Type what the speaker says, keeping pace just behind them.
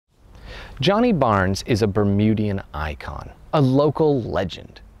Johnny Barnes is a Bermudian icon, a local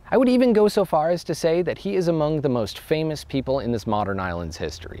legend. I would even go so far as to say that he is among the most famous people in this modern island's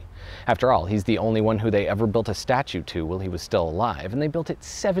history. After all, he's the only one who they ever built a statue to while he was still alive, and they built it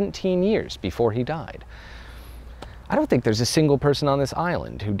 17 years before he died. I don't think there's a single person on this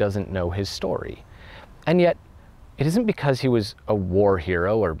island who doesn't know his story. And yet, it isn't because he was a war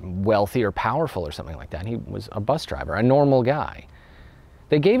hero or wealthy or powerful or something like that. He was a bus driver, a normal guy.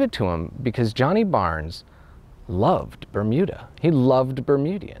 They gave it to him because Johnny Barnes loved Bermuda. He loved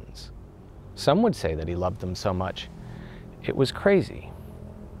Bermudians. Some would say that he loved them so much, it was crazy.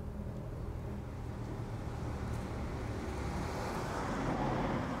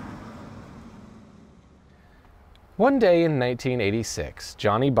 One day in 1986,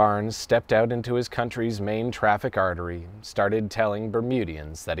 Johnny Barnes stepped out into his country's main traffic artery and started telling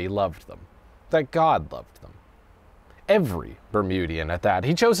Bermudians that he loved them, that God loved them. Every Bermudian at that.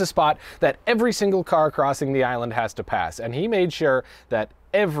 He chose a spot that every single car crossing the island has to pass, and he made sure that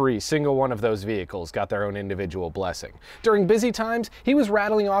every single one of those vehicles got their own individual blessing. During busy times, he was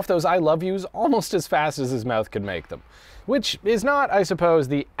rattling off those I love yous almost as fast as his mouth could make them. Which is not, I suppose,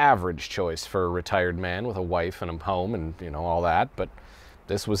 the average choice for a retired man with a wife and a home and, all that, but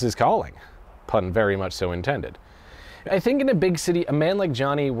this was his calling. Pun very much so intended. I think in a big city, a man like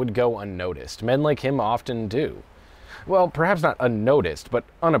Johnny would go unnoticed. Men like him often do. Well, perhaps not unnoticed, but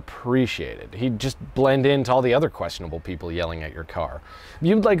unappreciated. He'd just blend into all the other questionable people yelling at your car.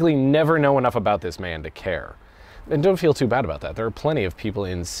 You'd likely never know enough about this man to care. And don't feel too bad about that. There are plenty of people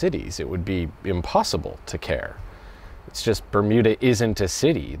in cities it would be impossible to care. It's just Bermuda isn't a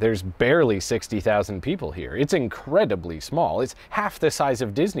city. There's barely 60,000 people here. It's incredibly small. It's half the size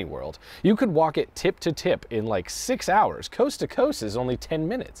of Disney World. You could walk it tip to tip in like 6 hours. Coast to coast is only 10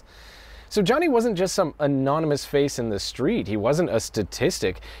 minutes. So Johnny wasn't just some anonymous face in the street. He wasn't a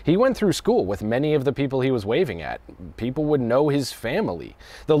statistic. He went through school with many of the people he was waving at. People would know his family.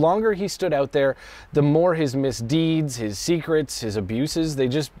 The longer he stood out there, the more his misdeeds, his secrets, his abuses, they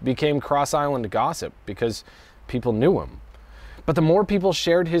just became cross-island gossip because people knew him. But the more people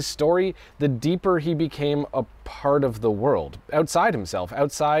shared his story, the deeper he became a part of the world, outside himself,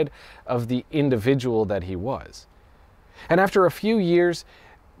 outside of the individual that he was. And after a few years,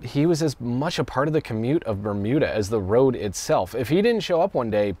 he was as much a part of the commute of Bermuda as the road itself. If he didn't show up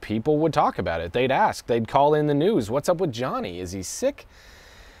one day, people would talk about it. They'd ask, they'd call in the news. What's up with Johnny? Is he sick?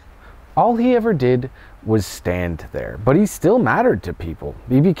 All he ever did was stand there, but he still mattered to people.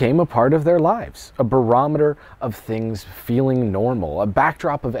 He became a part of their lives, a barometer of things feeling normal, a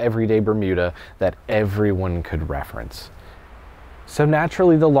backdrop of everyday Bermuda that everyone could reference. So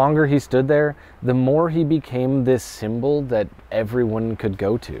naturally, the longer he stood there, the more he became this symbol that everyone could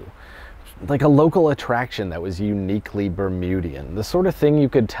go to. Like a local attraction that was uniquely Bermudian, the sort of thing you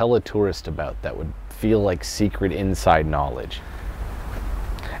could tell a tourist about that would feel like secret inside knowledge.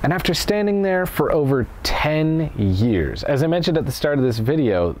 And after standing there for over 10 years, as I mentioned at the start of this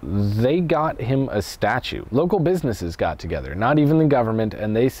video, they got him a statue. Local businesses got together, not even the government,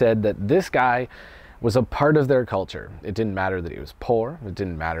 and they said that this guy was a part of their culture. It didn't matter that he was poor. It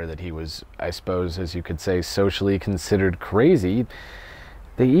didn't matter that he was, I suppose, as you could say, socially considered crazy.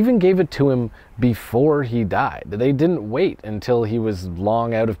 They even gave it to him before he died. They didn't wait until he was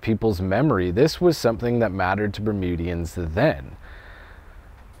long out of people's memory. This was something that mattered to Bermudians then.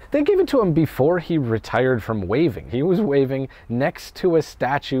 They gave it to him before he retired from waving. He was waving next to a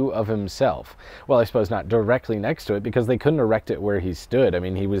statue of himself. Well, I suppose not directly next to it because they couldn't erect it where he stood. I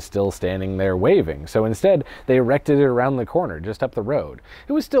mean, he was still standing there waving. So instead, they erected it around the corner, just up the road.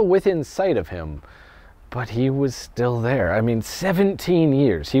 It was still within sight of him, but he was still there. I mean, 17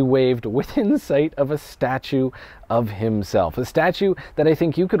 years he waved within sight of a statue of himself. A statue that I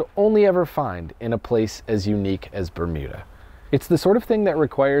think you could only ever find in a place as unique as Bermuda. It's the sort of thing that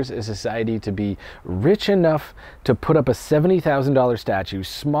requires a society to be rich enough to put up a $70,000 statue,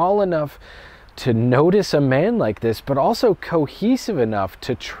 small enough to notice a man like this, but also cohesive enough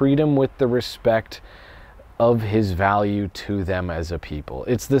to treat him with the respect of his value to them as a people.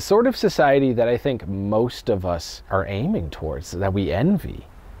 It's the sort of society that I think most of us are aiming towards, that we envy.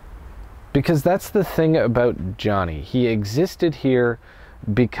 Because that's the thing about Johnny. He existed here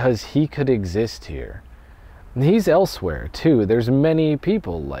because he could exist here. He's elsewhere too. There's many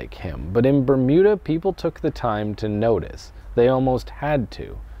people like him, but in Bermuda, people took the time to notice. They almost had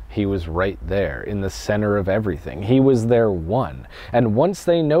to. He was right there in the center of everything. He was their one. And once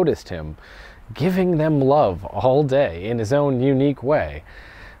they noticed him, giving them love all day in his own unique way,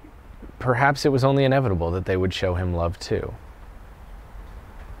 perhaps it was only inevitable that they would show him love too.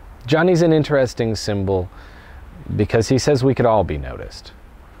 Johnny's an interesting symbol because he says we could all be noticed.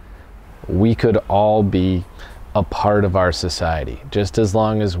 we could all be a part of our society, just as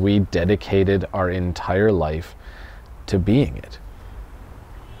long as we dedicated our entire life to being it.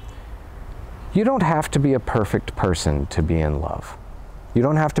 You don't have to be a perfect person to be in love. You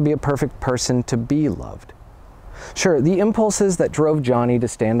don't have to be a perfect person to be loved. Sure, the impulses that drove Johnny to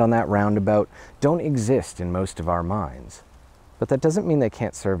stand on that roundabout don't exist in most of our minds, but that doesn't mean they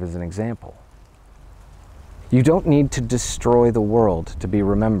can't serve as an example. You don't need to destroy the world to be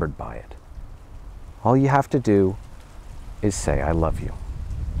remembered by it. All you have to do is say, I love you.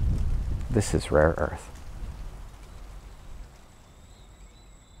 This is Rare Earth.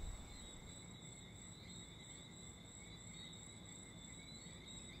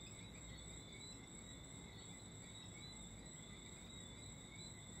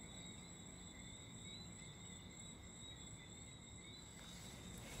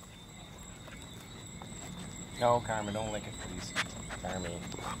 No, Carmen, don't lick it, please. Carmen.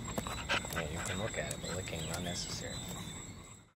 Yeah, you can look at it, but licking is unnecessary.